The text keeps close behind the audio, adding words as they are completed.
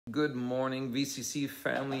Good morning, VCC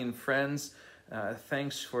family and friends.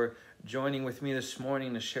 Thanks for joining with me this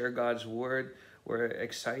morning to share God's Word. We're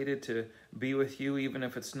excited to be with you, even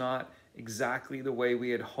if it's not exactly the way we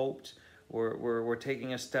had hoped. We're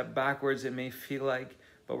taking a step backwards, it may feel like,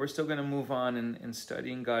 but we're still going to move on in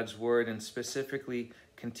studying God's Word and specifically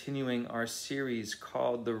continuing our series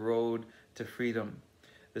called The Road to Freedom.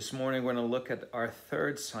 This morning, we're going to look at our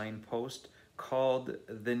third signpost, called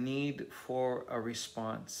The Need for a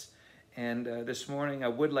Response. And this morning I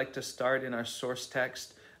would like to start in our source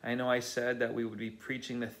text. I know I said that we would be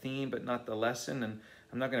preaching the theme but not the lesson, and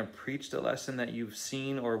I'm not going to preach the lesson that you've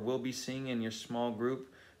seen or will be seeing in your small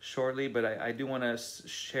group shortly, but I do want to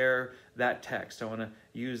share that text. I want to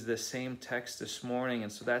use the same text this morning,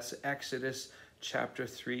 and so that's Exodus chapter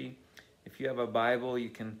 3. If you have a Bible, you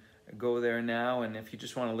can go there now, and if you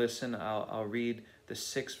just want to listen, I'll read the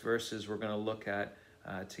 6 verses we're going to look at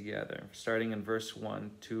together, starting in verse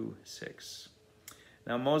 1 to 6.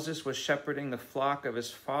 Now Moses was shepherding the flock of his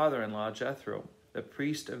father-in-law Jethro, the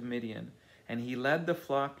priest of Midian, and he led the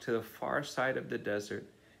flock to the far side of the desert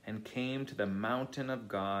and came to the mountain of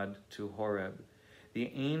God, to Horeb.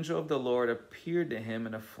 The angel of the Lord appeared to him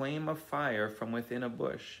in a flame of fire from within a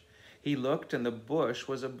bush. He looked, and the bush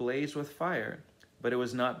was ablaze with fire, but it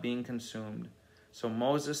was not being consumed. So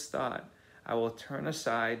Moses thought, I will turn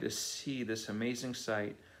aside to see this amazing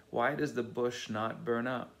sight. Why does the bush not burn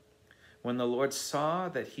up? When the Lord saw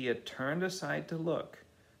that he had turned aside to look,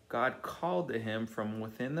 God called to him from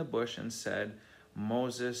within the bush and said,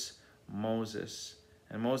 Moses, Moses.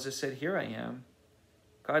 And Moses said, Here I am.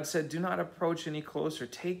 God said, Do not approach any closer.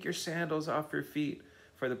 Take your sandals off your feet,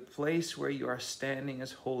 for the place where you are standing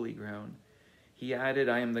is holy ground. He added,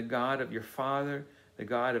 I am the God of your father, the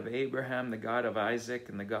God of Abraham, the God of Isaac,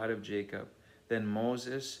 and the God of Jacob. Then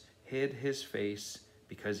Moses hid his face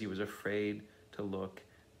because he was afraid to look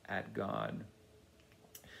at God.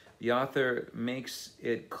 The author makes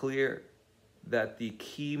it clear that the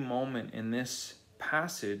key moment in this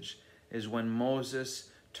passage is when Moses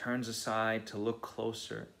turns aside to look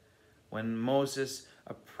closer, when Moses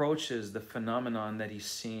approaches the phenomenon that he's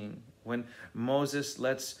seeing, when Moses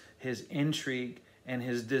lets his intrigue and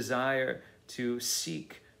his desire to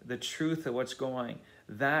seek the truth of what's going,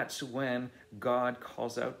 that's when God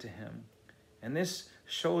calls out to him. And this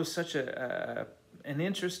shows such an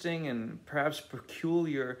interesting and perhaps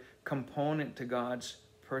peculiar component to God's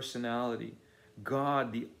personality.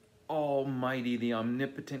 God, the Almighty, the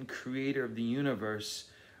omnipotent creator of the universe,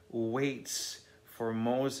 waits for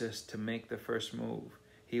Moses to make the first move.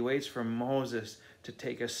 He waits for Moses to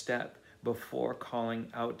take a step before calling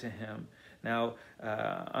out to him. Now,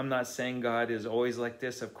 I'm not saying God is always like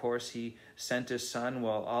this. Of course, he sent his son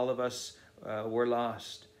while all of us were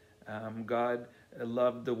lost. God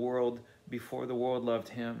loved the world before the world loved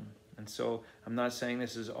him. And so I'm not saying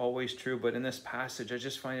this is always true, but in this passage, I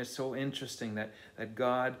just find it so interesting that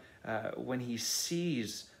God, when he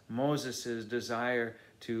sees Moses' desire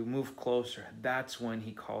to move closer, that's when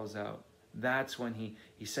he calls out. That's when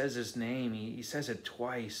he says his name. He says it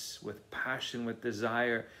twice with passion, with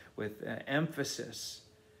desire, with emphasis.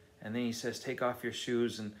 And then he says, take off your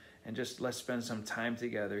shoes and just let's spend some time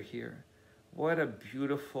together here. What a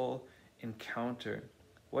beautiful encounter.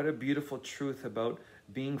 What a beautiful truth about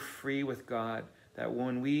being free with God, that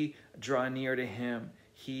when we draw near to him,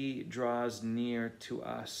 he draws near to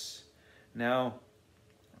us. Now,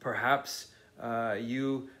 perhaps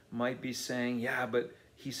you might be saying, yeah, but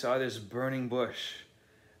he saw this burning bush.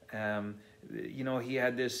 He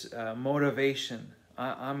had this motivation.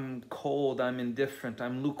 I'm cold, I'm indifferent,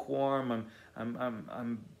 I'm lukewarm,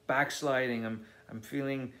 I'm backsliding, I'm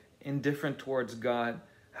feeling indifferent towards God.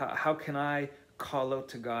 How can I call out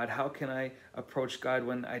to God? How can I approach God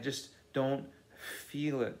when I just don't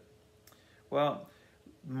feel it? Well,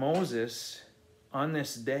 Moses, on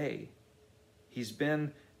this day, he's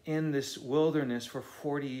been in this wilderness for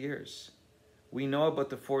 40 years. We know about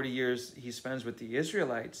the 40 years he spends with the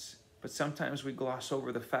Israelites, but sometimes we gloss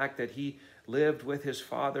over the fact that he lived with his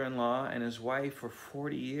father-in-law and his wife for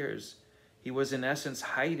 40 years. He was in essence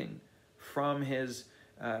hiding from his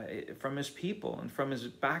people and from his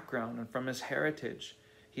background and from his heritage.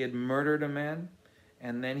 He had murdered a man,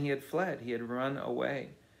 and then he had fled. He had run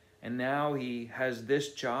away. And now he has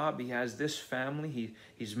this job, he has this family,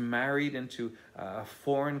 he's married into a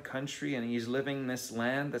foreign country, and he's living in this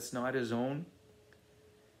land that's not his own.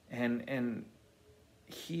 And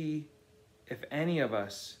he, if any of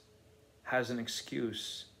us, has an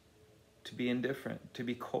excuse to be indifferent, to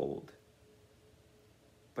be cold.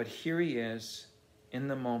 But here he is in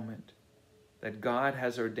the moment that God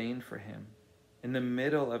has ordained for him. in the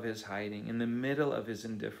middle of his hiding, in the middle of his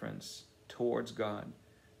indifference towards God,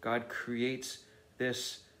 God creates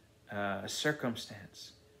this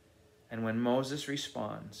circumstance. And when Moses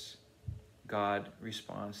responds, God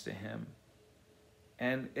responds to him.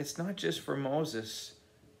 And it's not just for Moses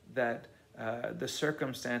that the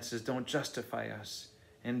circumstances don't justify us.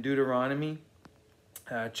 In Deuteronomy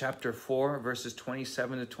chapter 4, verses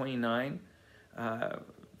 27 to 29, the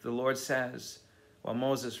Lord says, well,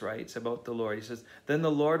 Moses writes about the Lord, he says, "Then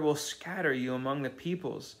the Lord will scatter you among the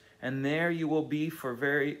peoples, and there will be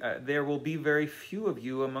very few of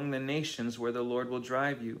you among the nations where the Lord will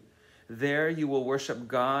drive you. There you will worship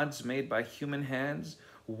gods made by human hands,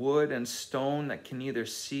 wood and stone that can neither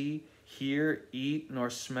see, hear, eat,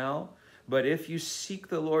 nor smell. But if you seek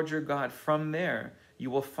the Lord your God, from there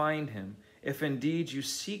you will find him, if indeed you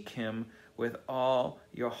seek him with all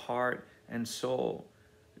your heart and soul."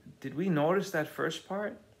 Did we notice that first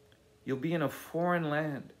part? You'll be in a foreign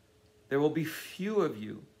land. There will be few of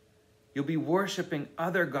you. You'll be worshiping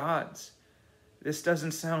other gods. This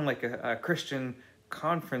doesn't sound like a Christian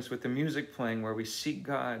conference with the music playing where we seek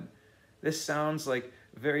God. This sounds like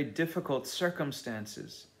very difficult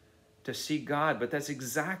circumstances to seek God, but that's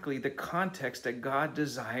exactly the context that God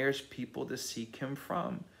desires people to seek him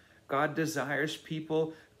from. God desires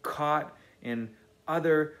people caught in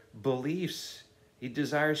other beliefs. He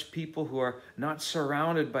desires people who are not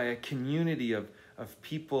surrounded by a community of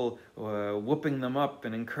people whooping them up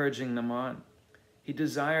and encouraging them on. He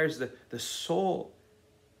desires the soul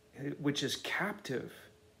which is captive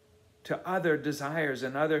to other desires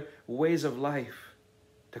and other ways of life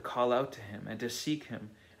to call out to him and to seek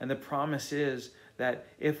him. And the promise is that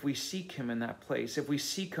if we seek him in that place, if we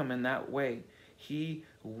seek him in that way, he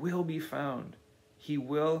will be found. He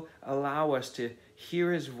will allow us to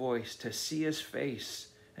hear his voice, to see his face,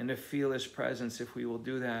 and to feel his presence if we will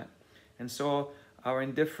do that. And so our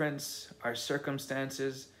indifference, our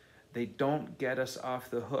circumstances, they don't get us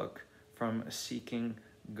off the hook from seeking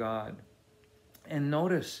God. And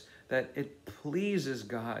notice that it pleases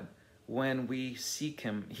God when we seek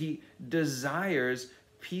him. He desires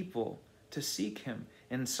people to seek him.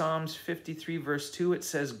 In Psalms 53 verse 2, it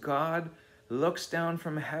says, "God looks down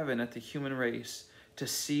from heaven at the human race to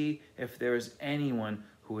see if there is anyone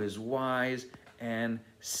who is wise and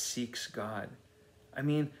seeks God." I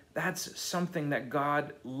mean, that's something that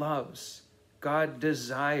God loves. God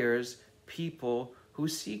desires people who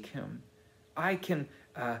seek him. I can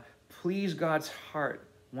please God's heart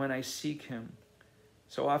when I seek him.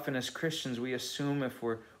 So often as Christians, we assume if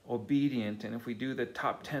we're obedient and if we do the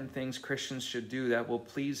top 10 things Christians should do, that will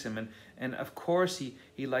please him. And of course,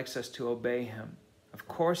 he likes us to obey him. Of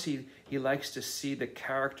course, he likes to see the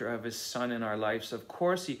character of his Son in our lives. Of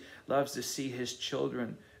course, he loves to see his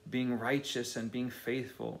children being righteous and being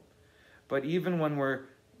faithful. But even when we're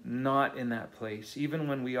not in that place, even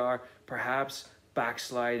when we are perhaps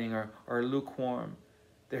backsliding or lukewarm,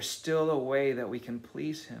 there's still a way that we can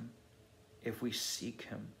please him if we seek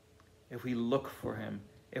him, if we look for him,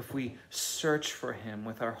 if we search for him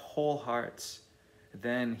with our whole hearts.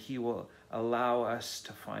 Then he will allow us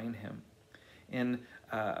to find him. In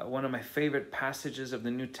one of my favorite passages of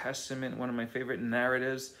the New Testament, one of my favorite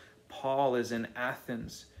narratives, Paul is in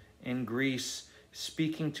Athens, in Greece,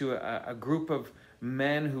 speaking to a group of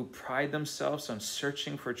men who pride themselves on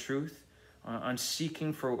searching for truth, on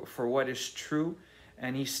seeking for what is true.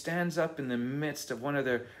 And he stands up in the midst of one of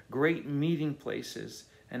their great meeting places.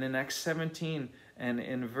 And in Acts 17 and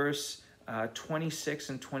in verse 26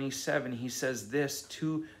 and 27, he says this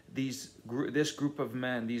to this group of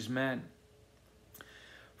men, these men.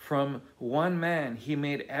 "From one man he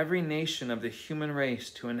made every nation of the human race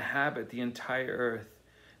to inhabit the entire earth,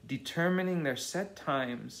 determining their set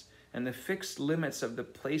times and the fixed limits of the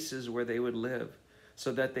places where they would live,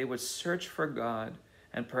 so that they would search for God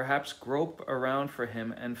and perhaps grope around for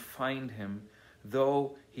him and find him,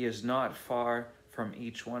 though he is not far from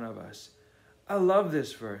each one of us." I love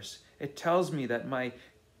this verse. It tells me that my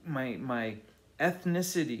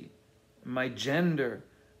ethnicity, my gender,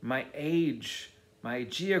 my age, my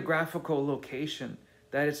geographical location,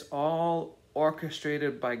 that it's all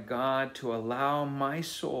orchestrated by God to allow my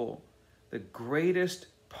soul the greatest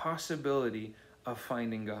possibility of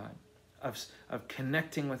finding God, of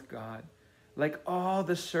connecting with God. Like all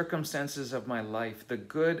the circumstances of my life, the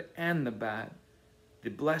good and the bad, the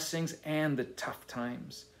blessings and the tough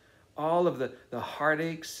times, all of the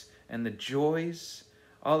heartaches and the joys,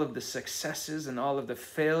 all of the successes and all of the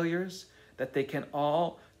failures, that they can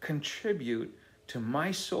all contribute to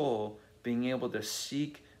my soul being able to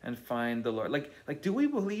seek and find the Lord. Like, do we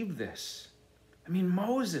believe this? I mean,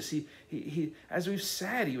 Moses, he as we've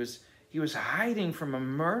said, he was He was hiding from a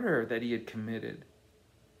murder that he had committed.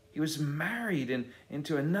 He was married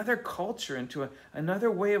into another culture, into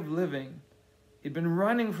another way of living. He'd been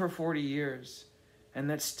running for 40 years, and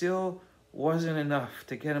that still wasn't enough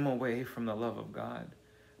to get him away from the love of God.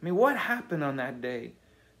 I mean, what happened on that day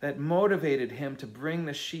that motivated him to bring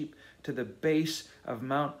the sheep to the base of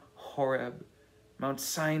Mount Horeb, Mount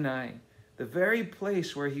Sinai, the very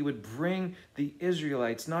place where he would bring the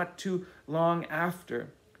Israelites not too long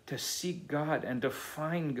after to seek God and to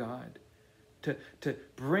find God, to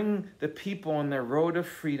bring the people on their road of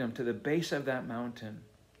freedom to the base of that mountain?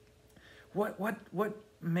 What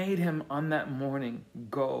made him on that morning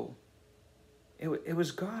go? It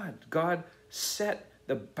was God. God set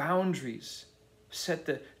the boundaries, set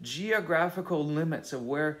the geographical limits of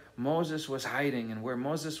where Moses was hiding and where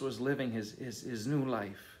Moses was living his new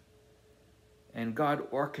life. And God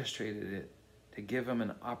orchestrated it to give him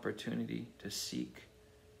an opportunity to seek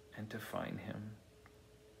and to find him.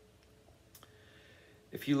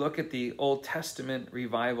 If you look at the Old Testament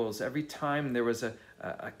revivals, every time there was a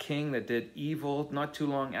king that did evil, not too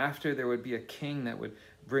long after there would be a king that would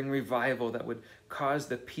bring revival, that would cause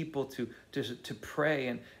the people to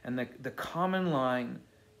pray. And the common line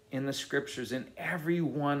in the scriptures in every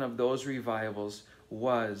one of those revivals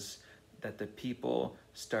was that the people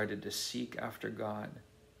started to seek after God.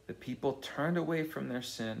 The people turned away from their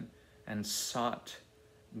sin and sought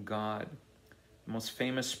God. The most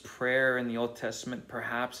famous prayer in the Old Testament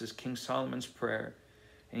perhaps is King Solomon's prayer.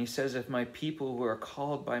 And he says, if my people who are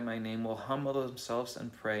called by my name will humble themselves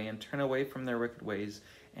and pray and turn away from their wicked ways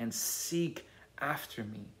and seek after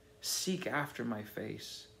me, seek after my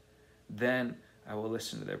face, then I will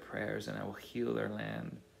listen to their prayers and I will heal their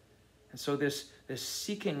land. And so this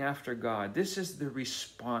seeking after God, this is the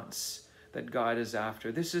response that God is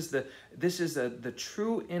after. This is the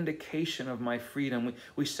true indication of my freedom.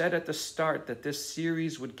 We said at the start that this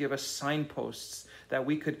series would give us signposts that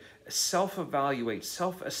we could self-evaluate,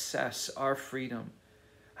 self-assess our freedom.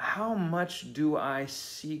 How much do I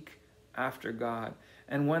seek after God?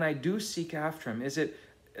 And when I do seek after him, is it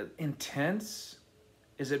intense?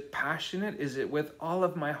 Is it passionate? Is it with all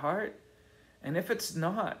of my heart? And if it's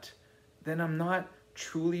not, then I'm not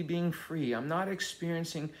truly being free. I'm not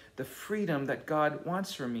experiencing the freedom that God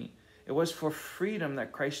wants for me. It was for freedom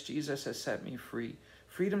that Christ Jesus has set me free.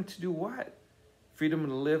 Freedom to do what? Freedom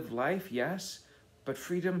to live life, yes, but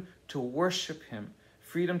freedom to worship him.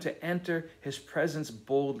 Freedom to enter his presence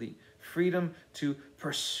boldly. Freedom to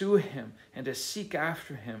pursue him and to seek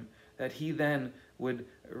after him, that he then would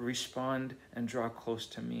respond and draw close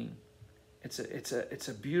to me. It's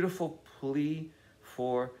a beautiful plea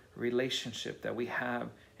for relationship that we have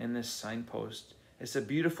in this signpost. It's a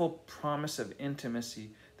beautiful promise of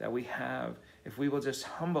intimacy that we have if we will just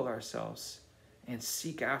humble ourselves and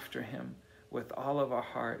seek after him with all of our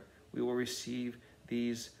heart. We will receive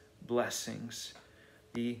these blessings.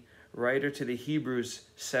 The writer to the Hebrews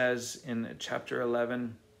says in chapter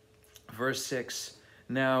 11, verse 6,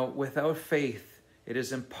 now without faith it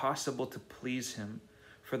is impossible to please him,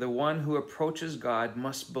 for the one who approaches God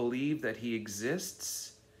must believe that he exists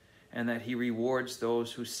and that he rewards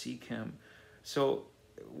those who seek him. So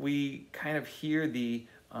we kind of hear the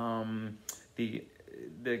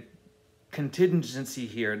contingency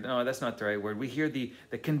here. No, that's not the right word. We hear the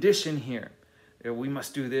condition here. We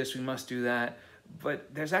must do this, we must do that.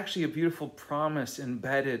 But there's actually a beautiful promise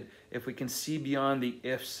embedded if we can see beyond the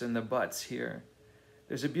ifs and the buts here.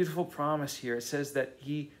 There's a beautiful promise here. It says that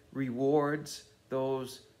he rewards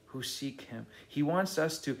those who seek him. He wants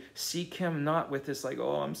us to seek him not with this like,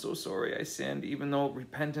 oh, I'm so sorry I sinned, even though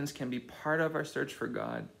repentance can be part of our search for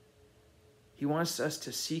God. He wants us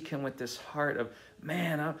to seek him with this heart of,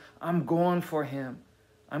 man, I'm going for him.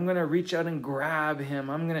 I'm going to reach out and grab him.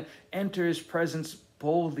 I'm going to enter his presence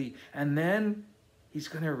boldly. And then he's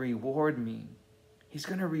going to reward me. He's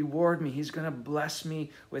going to reward me. He's going to bless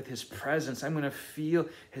me with his presence. I'm going to feel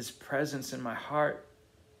his presence in my heart.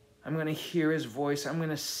 I'm going to hear his voice. I'm going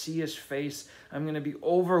to see his face. I'm going to be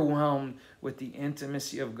overwhelmed with the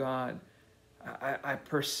intimacy of God. I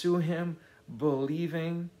pursue him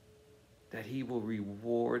believing that he will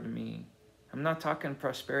reward me. I'm not talking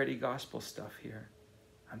prosperity gospel stuff here.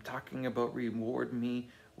 I'm talking about reward me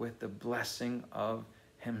with the blessing of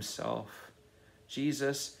himself.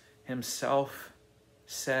 Jesus himself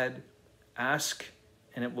said, ask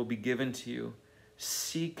and it will be given to you.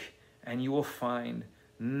 Seek and you will find.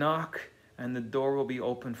 Knock and the door will be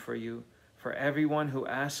open for you. For everyone who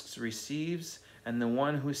asks receives, and the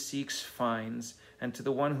one who seeks finds, and to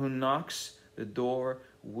the one who knocks the door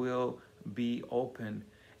will be opened.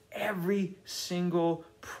 Every single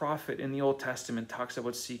prophet in the Old Testament talks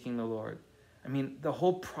about seeking the Lord. I mean, the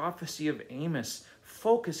whole prophecy of Amos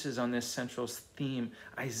focuses on this central theme.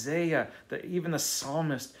 Isaiah, even the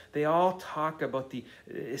psalmist, they all talk about the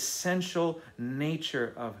essential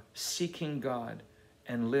nature of seeking God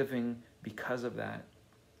and living because of that.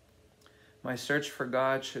 My search for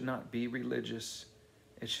God should not be religious.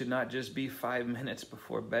 It should not just be 5 minutes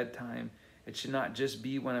before bedtime. It should not just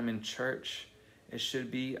be when I'm in church. It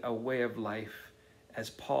should be a way of life. As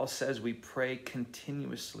Paul says, we pray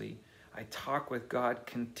continuously. I talk with God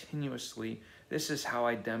continuously. This is how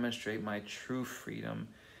I demonstrate my true freedom.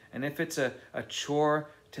 And if it's a chore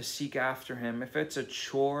to seek after him, if it's a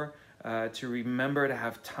chore to remember to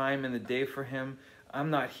have time in the day for him, I'm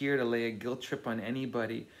not here to lay a guilt trip on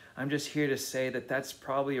anybody. I'm just here to say that that's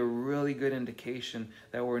probably a really good indication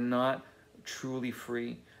that we're not truly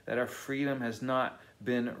free, that our freedom has not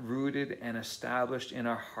been rooted and established in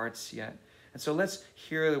our hearts yet. And so let's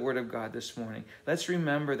hear the word of God this morning. Let's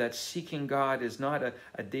remember that seeking God is not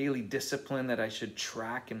a daily discipline that I should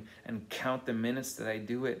track and count the minutes that I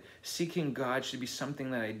do it. Seeking God should be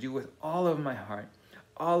something that I do with all of my heart,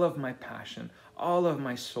 all of my passion, all of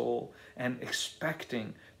my soul, and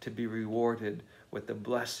expecting to be rewarded with the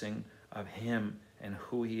blessing of him and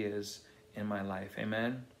who he is in my life.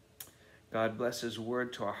 Amen. God bless his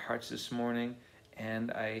word to our hearts this morning,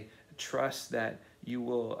 and I trust that you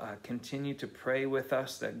will continue to pray with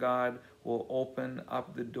us, that God will open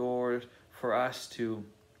up the doors for us to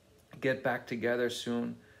get back together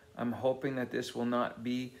soon. I'm hoping that this will not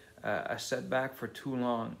be a setback for too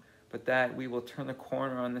long, but that we will turn the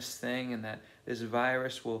corner on this thing, and that this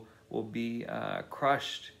virus will be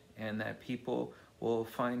crushed, and that people will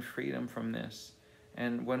find freedom from this.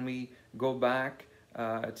 And when we go back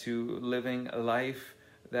to living a life,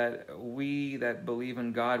 that we that believe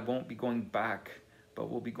in God won't be going back, but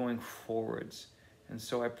we'll be going forwards. And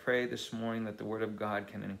so I pray this morning that the word of God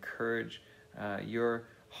can encourage your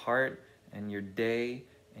heart and your day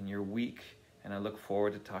and your week. And I look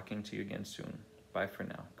forward to talking to you again soon. Bye for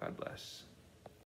now. God bless.